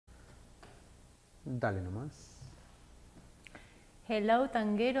Dale nomás. Hello,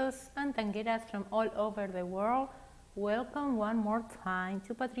 tangueros and tangueras from all over the world. Welcome one more time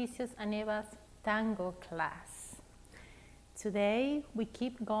to Patricio's and Eva's tango class. Today we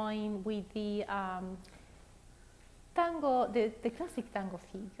keep going with the tango, the classic tango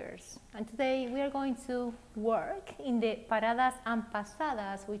figures. And today we are going to work in the paradas and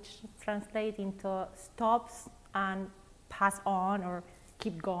pasadas, which translate into stops and pass on or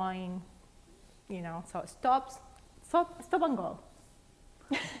keep going, you know, so stop and go.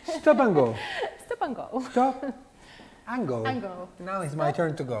 Stop and go. Stop and go. Stop and go. And go. Now it's my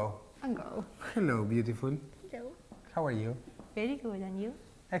turn to go. And go. Hello, beautiful. Hello. How are you? Very good, and you?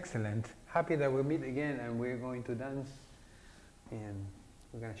 Excellent. Happy that we meet again and we're going to dance and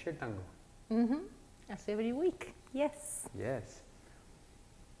we're going to share tango. Mm-hmm. As every week, yes. Yes.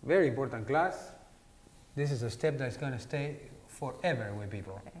 Very important class. This is a step that's going to stay forever with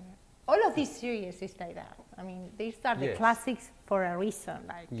people. All of these series is like that. I mean, these are the Yes. classics for a reason.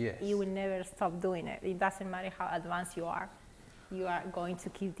 Like, Yes. you will never stop doing it. It doesn't matter how advanced you are. You are going to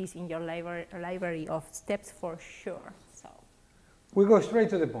keep this in your library of steps for sure. So We go straight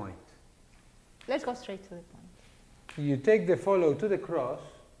to the point. let's go straight to the point. You take the follow to the cross,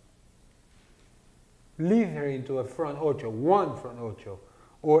 lead her into a front ocho, one front ocho,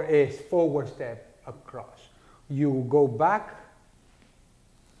 or a forward step across. You go back,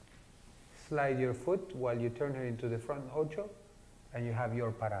 slide your foot while you turn her into the front ocho, and you have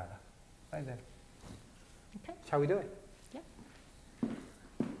your parada. Right there. Okay. Shall we do it? Yeah.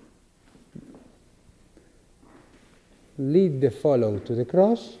 Lead the follow to the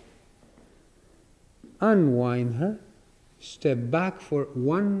cross, unwind her, step back for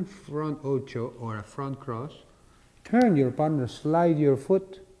one front ocho or a front cross, turn your partner, slide your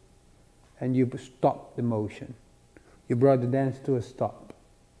foot, and you stop the motion. You brought the dance to a stop.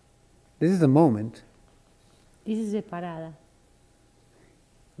 This is the moment. This is a parada.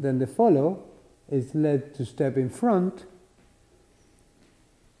 Then the follow is led to step in front,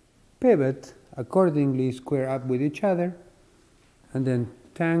 pivot, accordingly square up with each other, and then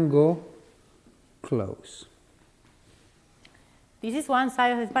tango, close. This is one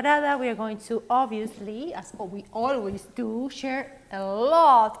side of the parada. We are going to, obviously, as we always do, share a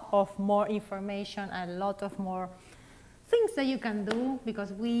lot of more information, a lot of more things that you can do,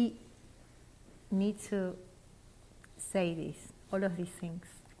 because we need to say this, all of these things.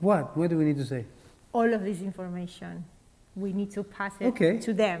 What? What do we need to say? All of this information, we need to pass it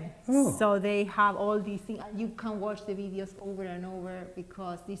to them. Oh. So they have all these things. You can watch the videos over and over,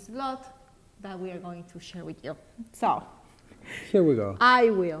 because there's a lot that we are going to share with you. So Here we go. I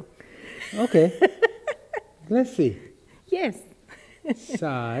will. Okay. Let's see. Yes.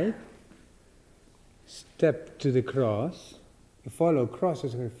 Side, step to the cross, follow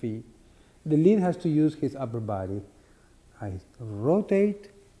crosses her feet. The lead has to use his upper body. I rotate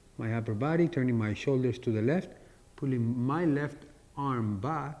my upper body, turning my shoulders to the left, pulling my left arm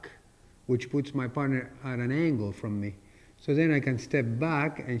back, which puts my partner at an angle from me. So then I can step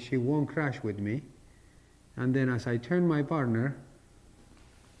back and she won't crash with me. And then as I turn my partner,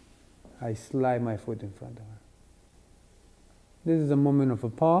 I slide my foot in front of her. This is a moment of a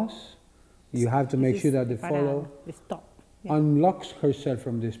pause. You have to make sure that the follow The stop. unlocks herself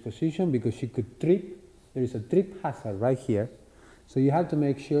from this position, because she could trip. There is a trip hazard right here. So you have to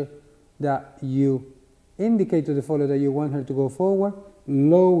make sure that you indicate to the follow that you want her to go forward,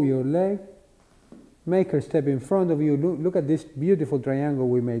 lower your leg, make her step in front of you. Look at this beautiful triangle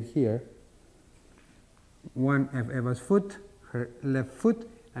we made here. One of Eva's foot, her left foot,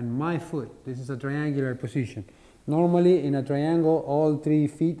 and my foot. This is a triangular position. Normally in a triangle, all 3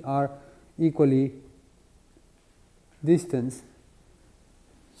 feet are equally distanced.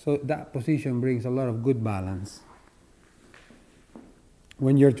 So that position brings a lot of good balance.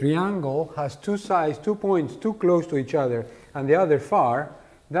 When your triangle has 2 sides, 2 points too close to each other and the other far,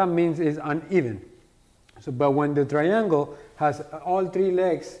 that means it's uneven. So, but when the triangle has all 3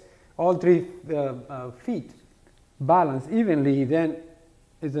 legs, all 3 feet balanced evenly, then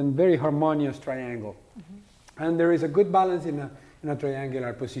it's a very harmonious triangle. Mm-hmm. And there is a good balance in a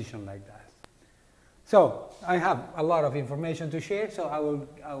triangular position like that. So I have a lot of information to share, so I will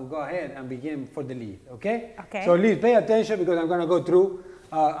go ahead and begin for the lead, okay? Okay. So lead, pay attention, because I'm going to go through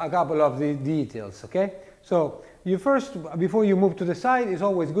a couple of the details, okay? So you first, before you move to the side, it's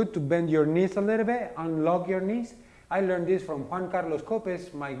always good to bend your knees a little bit, unlock your knees. I learned this from Juan Carlos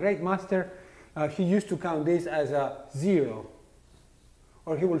Copes, my great master. He used to count this as a 0,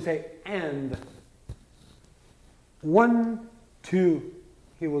 or he will say and. 1, 2,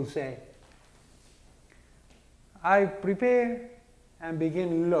 he will say. I prepare and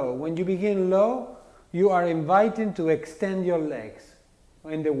begin low. When you begin low, you are inviting to extend your legs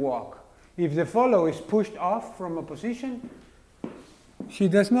in the walk. If the follow is pushed off from a position, she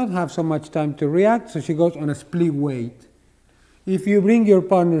does not have so much time to react, so she goes on a split weight. If you bring your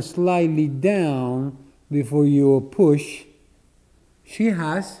partner slightly down before you push, she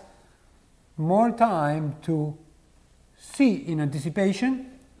has more time to see in anticipation,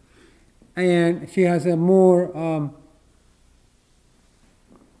 and she has a more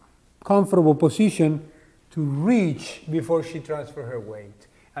comfortable position to reach before she transfers her weight.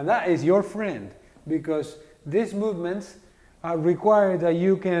 And that is your friend, because these movements require that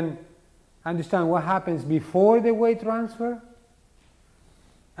you can understand what happens before the weight transfer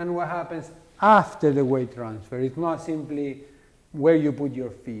and what happens after the weight transfer. It's not simply where you put your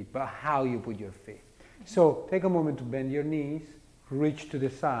feet, but how you put your feet. So take a moment to bend your knees, reach to the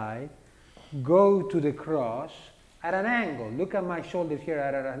side, go to the cross at an angle. Look at my shoulders here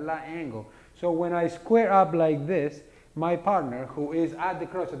at a slight angle. So when I square up like this, my partner, who is at the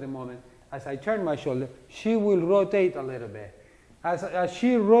cross at the moment, as I turn my shoulder, she will rotate a little bit. As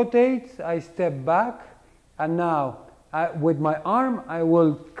she rotates, I step back, and now with my arm, I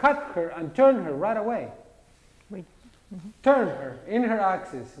will cut her and turn her right away. Turn her in her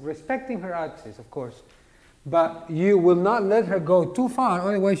axis, respecting her axis, of course. But you will not let her go too far,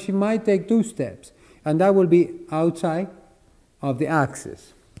 otherwise she might take 2 steps. And that will be outside of the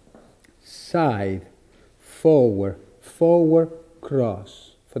axis. Side, forward, forward,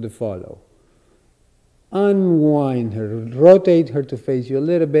 cross for the follow. Unwind her, rotate her to face you a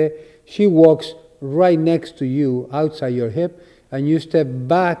little bit. She walks right next to you, outside your hip, and you step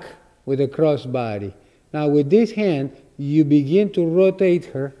back with a cross body. Now with this hand, you begin to rotate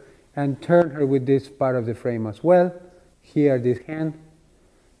her and turn her with this part of the frame as well. Here, this hand.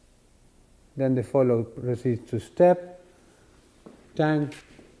 Then the follow proceeds to step,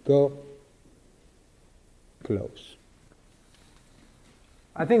 tango, close.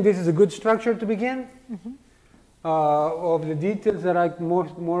 I think this is a good structure to begin. Of the details that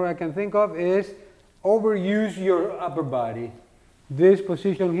more I can think of is overuse your upper body. This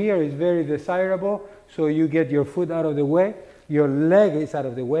position here is very desirable, so you get your foot out of the way, your leg is out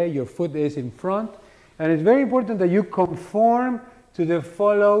of the way, your foot is in front, and it's very important that you conform to the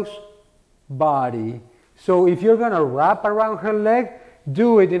follow's body. So if you're going to wrap around her leg,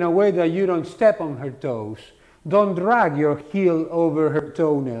 do it in a way that you don't step on her toes. Don't drag your heel over her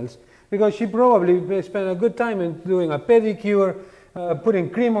toenails, because she probably spent a good time in doing a pedicure, putting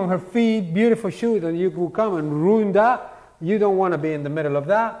cream on her feet, beautiful shoes, and you will come and ruin that. You don't want to be in the middle of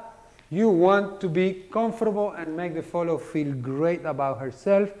that. You want to be comfortable and make the follow feel great about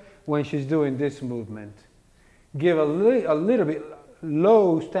herself when she's doing this movement. Give a little bit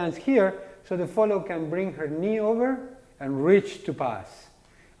low stance here, so the follow can bring her knee over and reach to pass.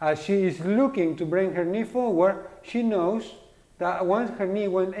 As she is looking to bring her knee forward, she knows that once her knee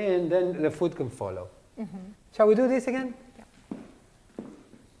went in, then the foot can follow. Shall we do this again? Yeah.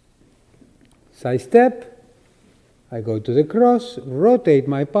 Side step. I go to the cross, rotate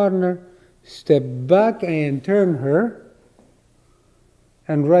my partner, step back and turn her.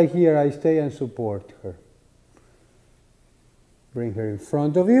 And right here I stay and support her. Bring her in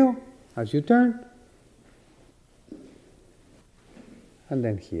front of you as you turn. And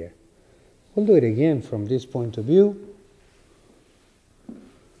then here. We'll do it again from this point of view.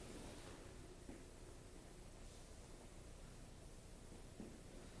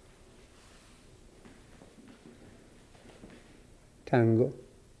 Tango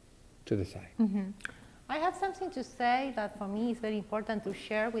to the side. I have something to say that for me is very important to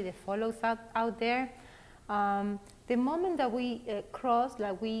share with the follows out there. The moment that we cross,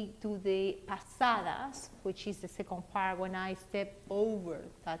 like we do the pasadas, which is the second part when I step over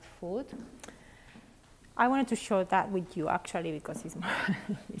that foot, I wanted to show that with you actually because it's more,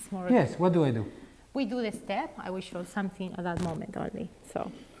 it's more. Yes, what do I do? We do the step. I will show something at that moment only.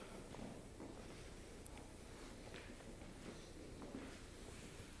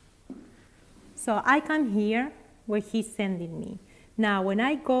 So I come here where he's sending me. Now, when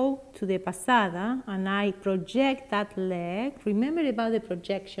I go to the pasada and I project that leg, remember about the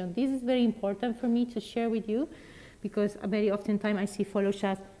projection. This is very important for me to share with you because very often I see follow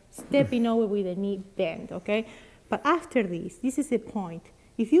just stepping over with the knee bent, okay? But after this is the point.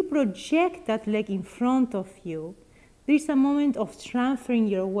 If you project that leg in front of you, there's a moment of transferring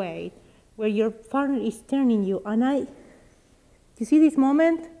your weight where your partner is turning you and you see this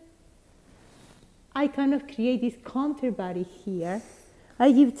moment? I kind of create this counter body here.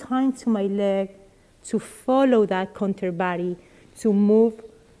 I give time to my leg to follow that counter body, to move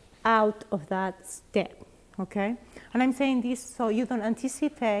out of that step, okay? And I'm saying this so you don't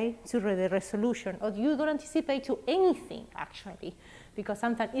anticipate to the resolution, or you don't anticipate to anything, actually, because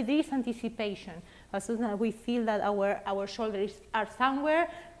sometimes it is anticipation. As soon as we feel that our shoulders are somewhere,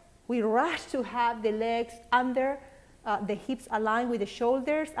 we rush to have the legs under, the hips aligned with the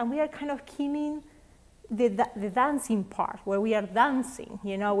shoulders, and we are kind of killing the dancing part, where we are dancing,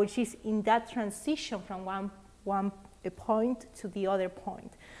 you know, which is in that transition from one point to the other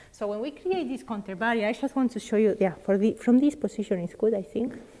point. So when we create this counter body, I just want to show you, yeah, from this position is good, I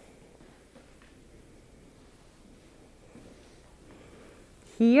think.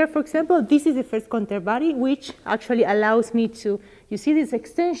 Here, for example, this is the first counter body, which actually allows me to, you see this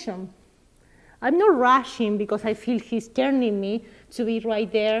extension? I'm not rushing because I feel he's turning me to be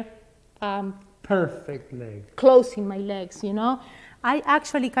right there. Perfect leg. Closing my legs, you know. I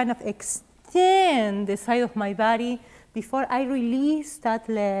actually kind of extend the side of my body before I release that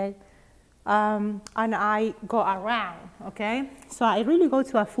leg, and I go around, okay? So I really go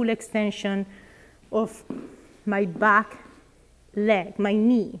to a full extension of my back leg, my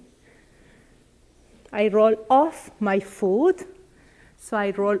knee. I roll off my foot, so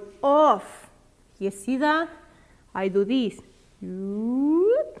I roll off. You see that? I do this,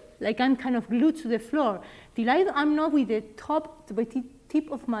 like I'm kind of glued to the floor. Till I'm not with the tip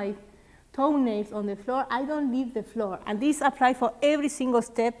of my toenails on the floor, I don't leave the floor. And this applies for every single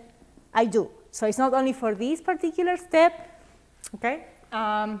step I do. So it's not only for this particular step, okay?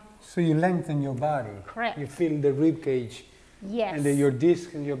 So you lengthen your body. Correct. You feel the rib cage. Yes. And then your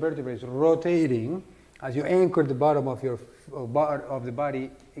disc and your vertebrae is rotating as you anchor the bottom of your of the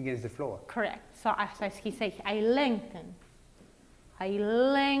body against the floor. Correct. So as he said, I lengthen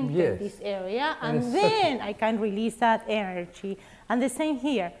Yes. this area, and then I can release that energy. And the same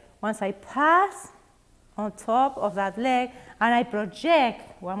here. Once I pass on top of that leg and I project,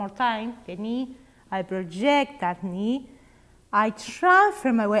 one more time, the knee, I project that knee, I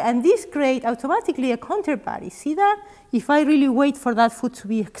transfer my weight, and this creates automatically a counter body. See that? If I really wait for that foot to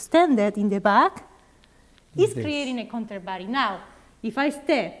be extended in the back, it's creating a counter body. Now, if I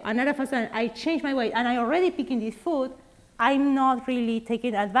step, and all of a sudden I change my weight, and I already picking this foot, I'm not really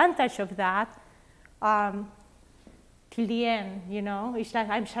taking advantage of that till the end, you know? It's like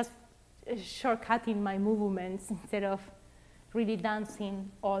I'm just shortcutting my movements instead of really dancing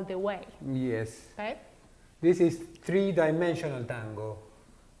all the way. Yes. Okay? This is three-dimensional tango.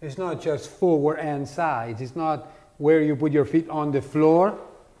 It's not just forward and sides. It's not where you put your feet on the floor.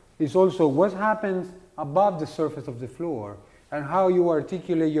 It's also what happens above the surface of the floor and how you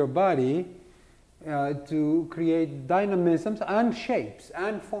articulate your body to create dynamisms and shapes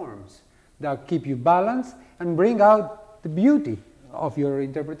and forms that keep you balanced and bring out the beauty of your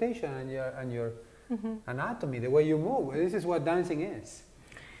interpretation and your anatomy, the way you move. This is what dancing is.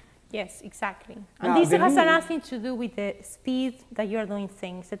 Yes, exactly. Now, And this has nothing to do with the speed that you are doing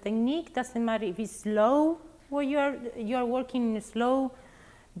things. The technique doesn't matter if it's slow, or you are working in a slow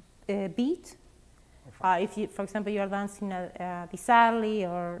beat. If you, for example, you are dancing a bizarrely,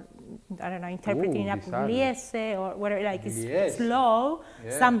 or I don't know, interpreting a pugliese, or whatever, like it's slow,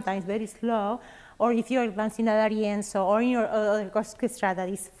 sometimes very slow. Or if you're dancing a D'Arienzo, or in your other orchestra that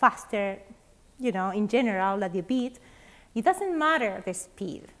is faster, you know, in general, like the beat, it doesn't matter the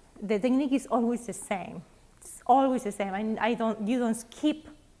speed. The technique is always the same. It's always the same. And you don't skip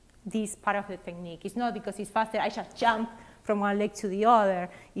this part of the technique. It's not because it's faster, I just jump from one leg to the other.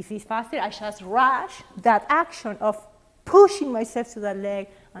 If it's faster, I just rush that action of pushing myself to that leg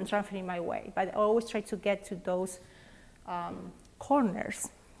and transferring my weight. But I always try to get to those corners,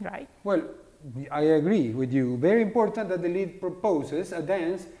 right? Well, I agree with you. Very important that the lead proposes a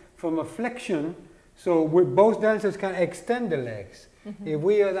dance from a flexion, so both dancers can extend the legs. If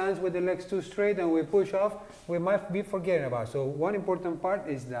we dance with the legs too straight and we push off, we might be forgetting about it. So one important part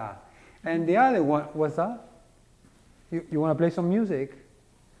is that. And the other one, what's that? You want to play some music?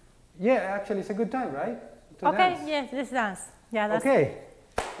 Yeah, actually it's a good time, right? To dance. Yes, let's dance. Yeah, that's okay,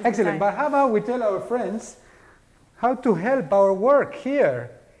 excellent. But how about we tell our friends how to help our work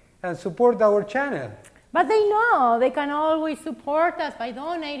here and support our channel? But they know they can always support us by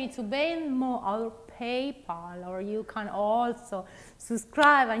donating to Venmo or PayPal, or you can also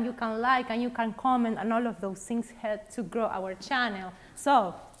subscribe and you can like and you can comment, and all of those things help to grow our channel.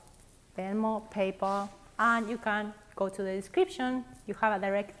 So Venmo, PayPal, and you can go to the description. You have a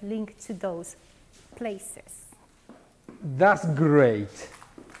direct link to those places. That's great.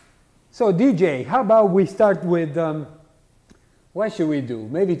 So DJ, how about we start with, what should we do?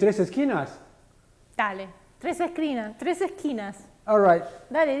 Maybe tres esquinas? Dale, tres esquinas. All right.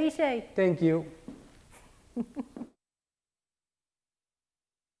 Dale, DJ. Thank you.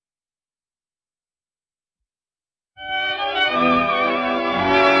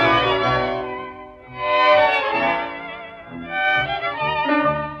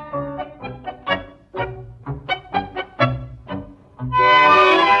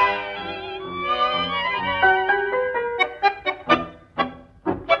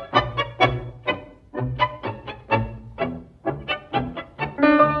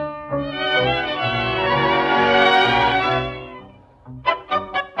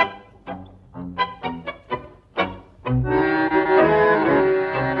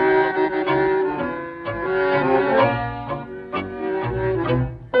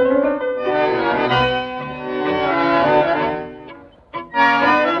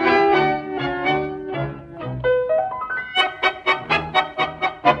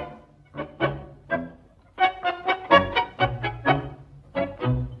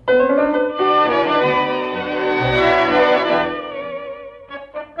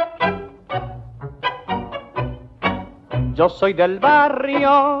 soy del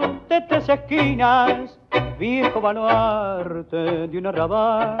barrio de 3 esquinas, viejo baluarte de un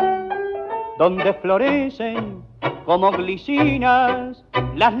arrabal, donde florecen como glicinas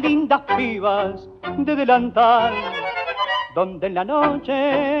las lindas pibas de delantal, donde en la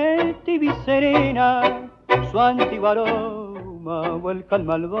noche tibia y serena su antiguo aroma vuelca al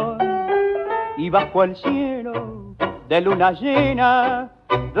malvón, y bajo el cielo de luna llena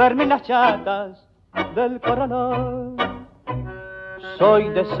duermen las chatas del corralón. Soy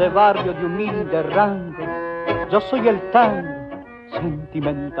de ese barrio de humilde rango, yo soy el tango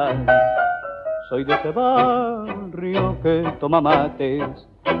sentimental. Soy de ese barrio que toma mates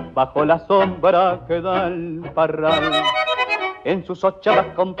bajo la sombra que da el parral. En sus ochavas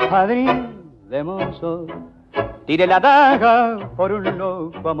compadrín de mozo tire la daga por un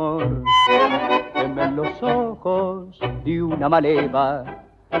loco amor. Temen los ojos de una maleva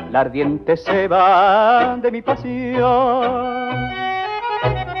la ardiente ceba de mi pasión.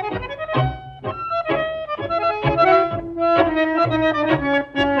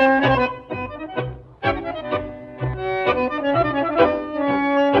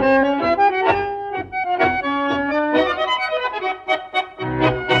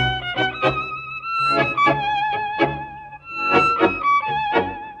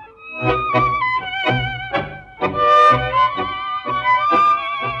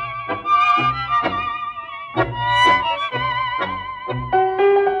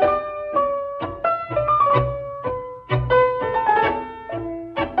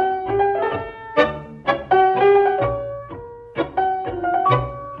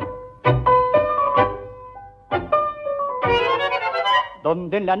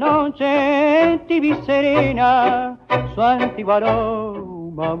 Donde en la noche tibia y serena su antiguo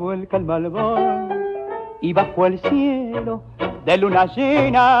aroma vuelca al malvón, y bajo el cielo de luna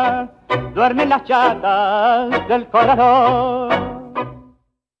llena duermen las chatas del corralón.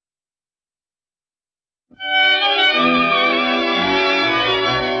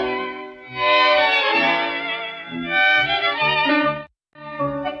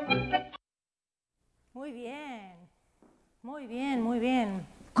 Muy bien, muy bien, muy bien.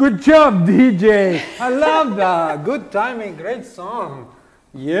 Good job, DJ. I love that. Good timing, great song.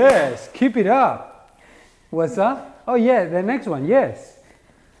 Yes, keep it up. What's up? Oh yeah, the next one, yes.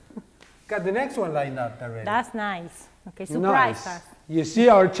 Got the next one lined up already. That's nice. Okay, surprise us. You see,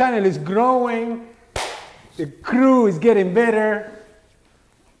 our channel is growing. The crew is getting better.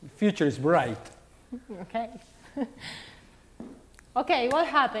 The future is bright. Okay. Okay, what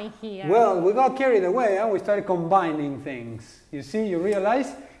happened here? Well, we got carried away and we started combining things. You see, you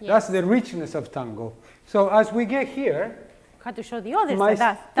realize that's the richness of tango. So as we get here, had to show the others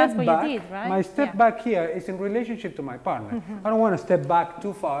that's what you did, right? My step back here is in relationship to my partner. I don't want to step back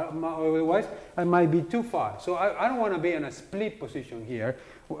too far, otherwise I might be too far. So I don't want to be in a split position here.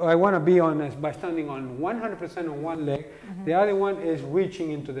 I want to be on by standing on 100% on one leg. The other one is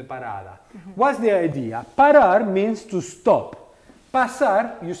reaching into the parada. What's the idea? Parar means to stop.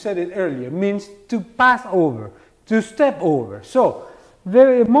 Pasar, you said it earlier, means to pass over, to step over. So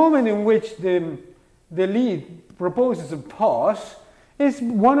the moment in which the lead proposes a pause is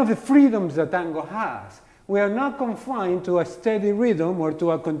one of the freedoms that tango has. We are not confined to a steady rhythm or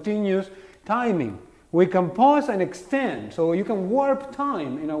to a continuous timing. We can pause and extend, so you can warp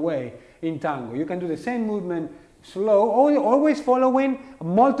time in a way in tango. You can do the same movement slow, always following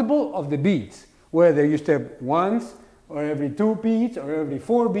multiple of the beats, whether you step once, or every 2 beats, or every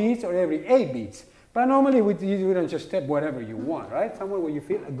 4 beats, or every 8 beats. But normally we don't just step whatever you want, right? Somewhere where you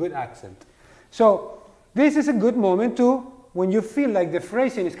feel a good accent. So this is a good moment to, when you feel like the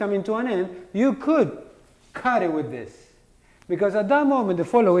phrasing is coming to an end, you could cut it with this. Because at that moment the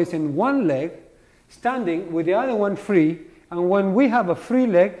follow is in one leg, standing with the other one free, and when we have a free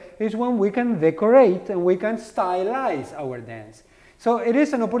leg is when we can decorate and we can stylize our dance. So it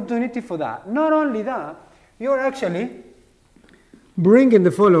is an opportunity for that. Not only that, you're actually bringing the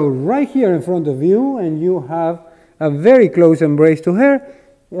follow right here in front of you, and you have a very close embrace to her.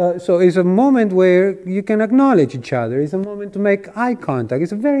 So it's a moment where you can acknowledge each other. It's a moment to make eye contact.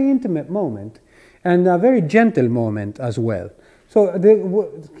 It's a very intimate moment and a very gentle moment as well. So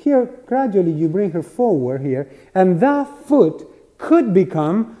here, gradually, you bring her forward here, and that foot could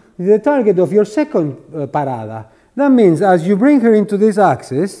become the target of your second parada. That means as you bring her into this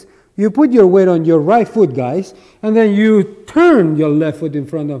axis, you put your weight on your right foot, guys, and then you turn your left foot in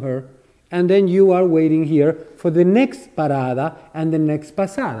front of her, and then you are waiting here for the next parada and the next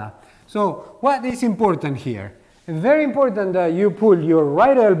pasada. So what is important here? It's very important that you pull your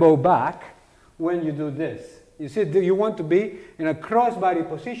right elbow back when you do this. You see, you want to be in a crossbody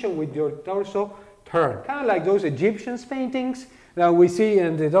position with your torso turn. Kind of like those Egyptians paintings that we see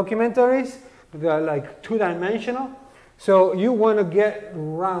in the documentaries. They're like two-dimensional. So you want to get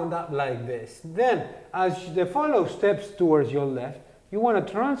round up like this. Then, as the follow steps towards your left, you want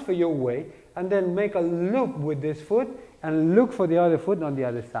to transfer your weight and then make a loop with this foot and look for the other foot on the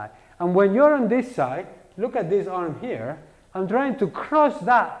other side. And when you're on this side, look at this arm here. I'm trying to cross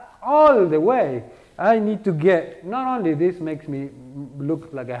that all the way. I need to get, not only this makes me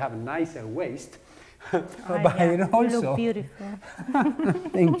look like I have a nicer waist, but it also... You look beautiful.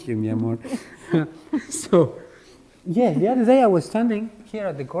 Thank you, mi amor. So, yeah, the other day I was standing here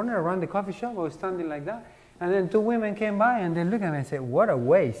at the corner around the coffee shop. I was standing like that. And then two women came by and they looked at me and said, what a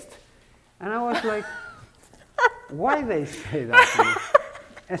waist. And I was like, why they say that to me?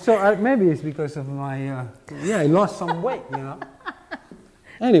 And so maybe it's because of my, I lost some weight, you know.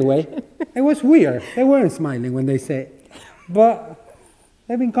 Anyway, it was weird. They weren't smiling when they said it. But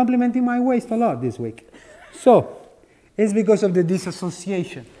they've been complimenting my waist a lot this week. So, it's because of the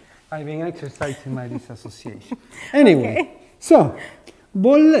disassociation. I've been exercising my disassociation. Anyway, so,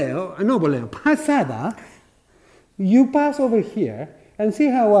 pasada, you pass over here and see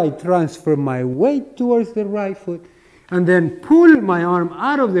how I transfer my weight towards the right foot and then pull my arm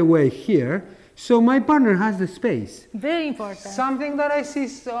out of the way here so my partner has the space. Very important. Something that I see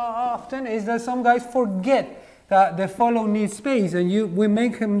so often is that some guys forget that the follow needs space and we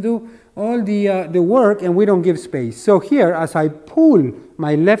make him do all the work and we don't give space. So here, as I pull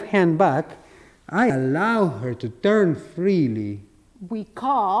my left hand back, I allow her to turn freely.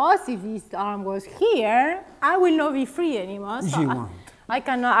 Because if this arm was here, I will not be free anymore. So She won't. I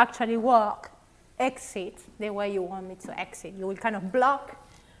cannot actually exit the way you want me to exit. You will kind of block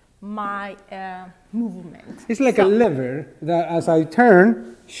my movement. It's like a lever that as I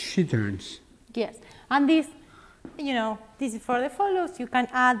turn, she turns. Yes, and this, this is for the follows. You can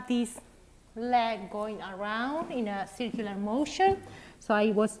add this leg going around in a circular motion. So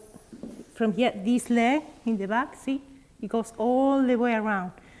I was from here, this leg in the back, see? It goes all the way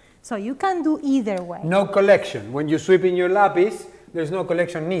around. So you can do either way. No collection. When you sweep in your lapis, there's no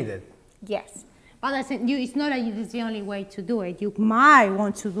collection needed. Yes. But it's not like it's the only way to do it. You might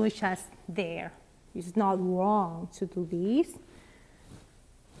want to do it just there. It's not wrong to do this.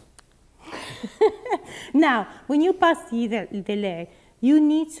 Now, when you pass the leg, you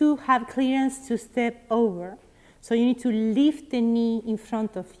need to have clearance to step over. So you need to lift the knee in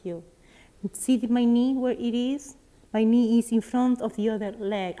front of you. See my knee where it is? My knee is in front of the other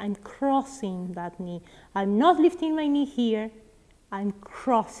leg. I'm crossing that knee. I'm not lifting my knee here. I'm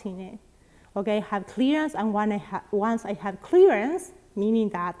crossing it. Okay, have clearance, and once I have clearance, meaning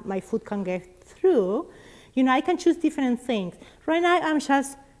that my foot can get through, I can choose different things. Right now, I'm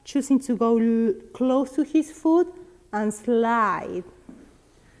just choosing to go close to his foot and slide.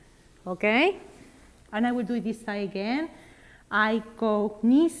 Okay, and I will do this side again. I go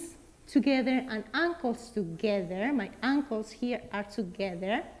knees together and ankles together. My ankles here are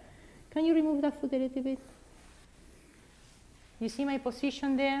together. Can you remove that foot a little bit? You see my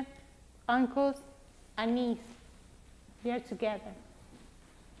position there? Ankles and knees, they're together.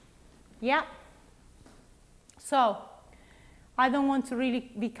 Yeah. So, I don't want to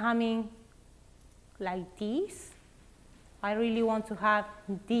really be coming like this. I really want to have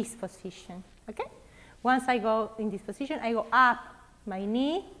this position, okay? Once I go in this position, I go up. My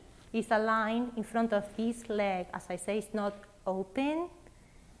knee is aligned in front of this leg. As I say, it's not open,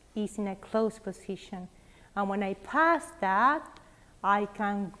 it's in a closed position. And when I pass that, I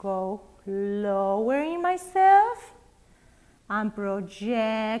can go lowering myself and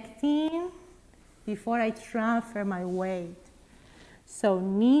projecting before I transfer my weight. So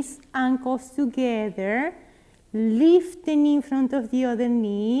knees, ankles together, lift the knee in front of the other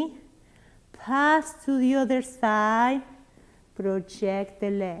knee, pass to the other side, project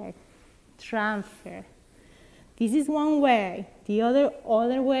the leg, transfer. This is one way. The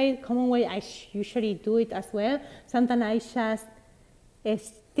other way, common way, I usually do it as well. Sometimes I just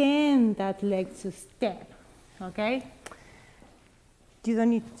extend that leg to step, okay? You don't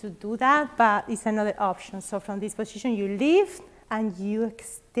need to do that, but it's another option. So from this position, you lift and you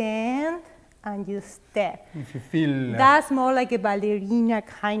extend and you step. If you feel... That's more like a ballerina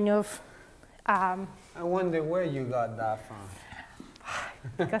kind of... I wonder where you got that from.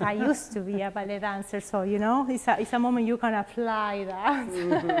 Because I used to be a ballet dancer, so it's a moment you can apply that.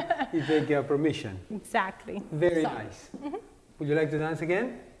 Mm-hmm. You take your permission. Exactly. Very nice. Mm-hmm. Would you like to dance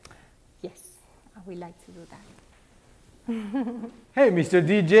again? Yes, I would like to do that. Hey, Mr.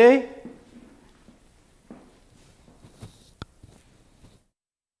 DJ.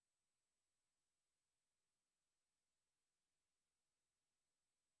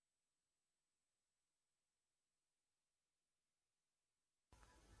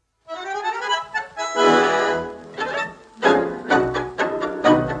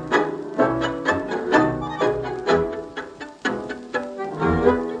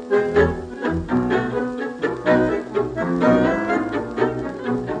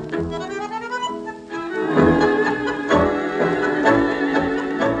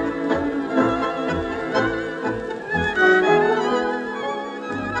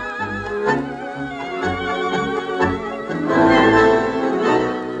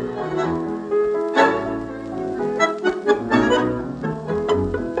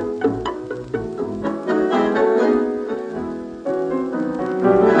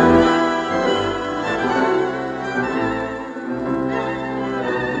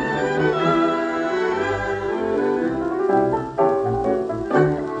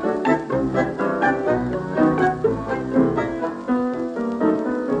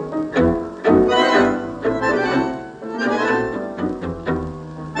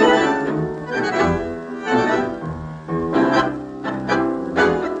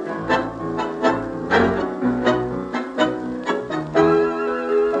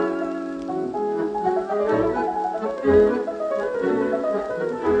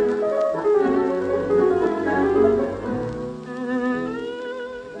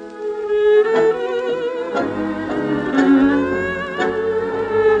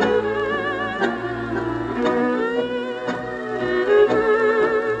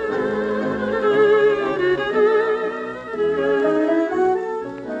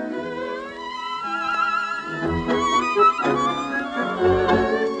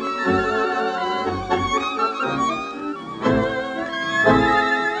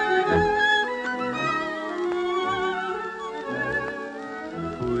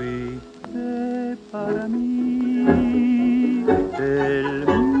 Para mí el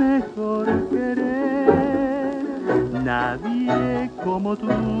mejor querer. Nadie como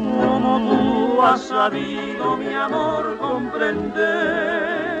tú has sabido mi amor comprender.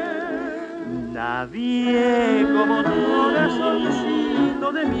 Nadie como tú el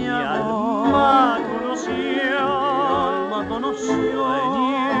solcito de mi alma conoció,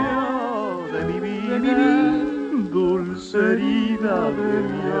 dueño de mi vida, dulce herida de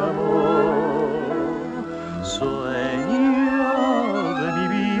mi amor. Sueño de mi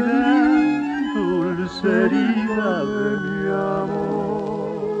vida, dulce herida de mi amor.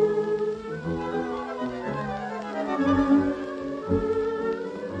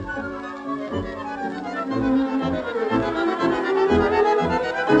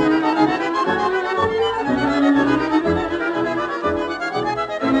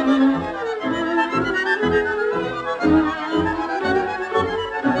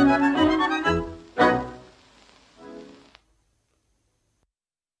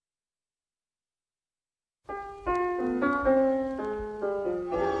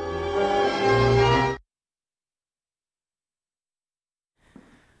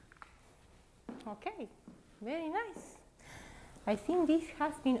 Okay, very nice. I think this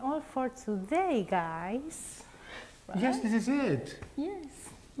has been all for today, guys. Right? Yes, this is it. Yes.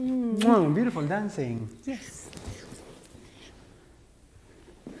 Wow, beautiful dancing. Yes.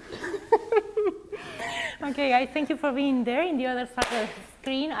 Okay, I thank you for being there in the other side of the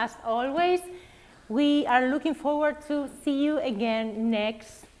screen. As always, we are looking forward to see you again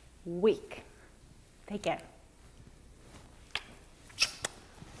next week. Take care.